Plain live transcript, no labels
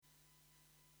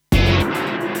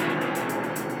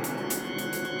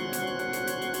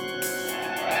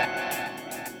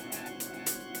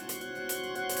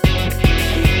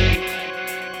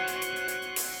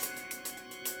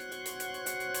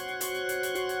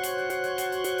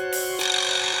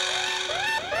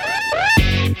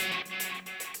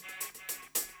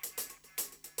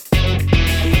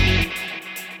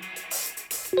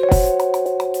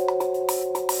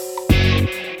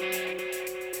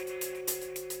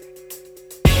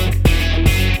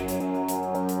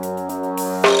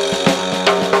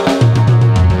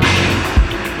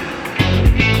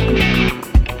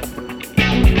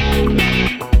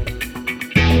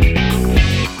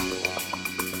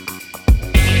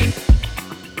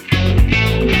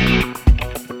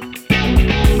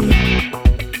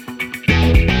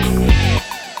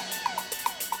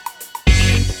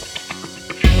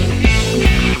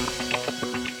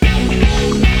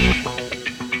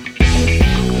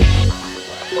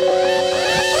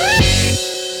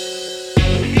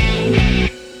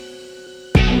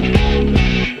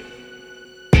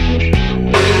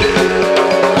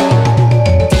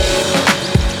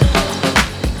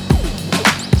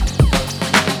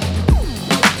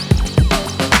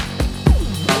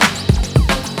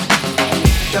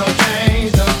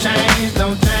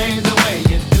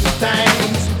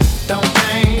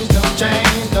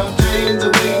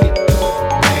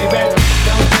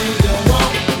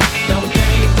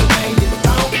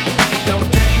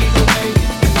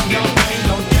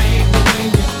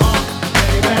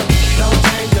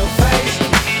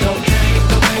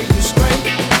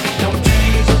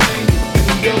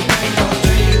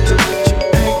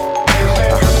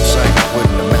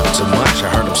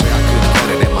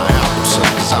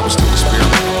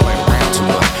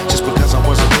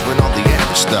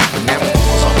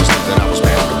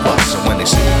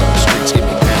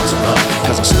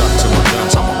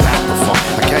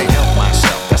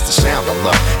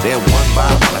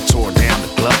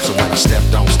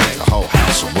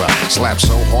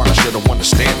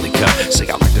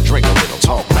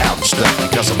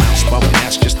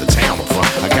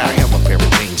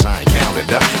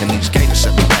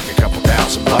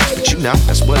know,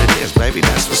 that's what it is, baby,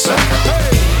 that's what's up.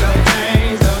 Hey. Don't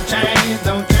change, don't change,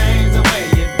 don't change the way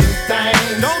you do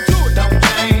things. Don't do it. Don't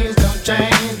change, don't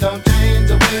change, don't change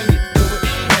the way you do it,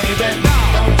 baby.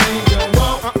 Don't change your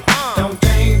walk, don't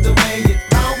change the way you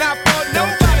talk. Not for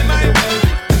nobody, man. The way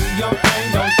you do your thing,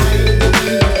 don't change the way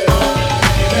you walk,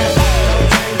 baby. Don't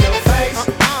change your face,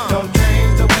 don't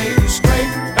change the way you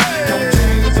scrape. Don't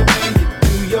change the way you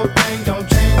do your thing, don't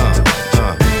change the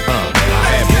way you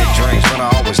I had big dreams, but I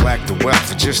always lacked the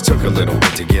wealth. It just took a little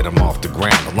bit to get them off the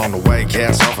ground. Along the way,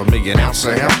 cast off $1 million ounce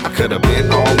of hemp. I could have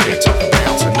been all in, took a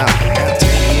bounce and nothing. Had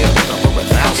 10 years, been up over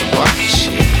 $1,000 bucks.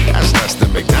 Shit, that's less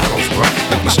than McDonald's, bro.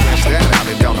 Let me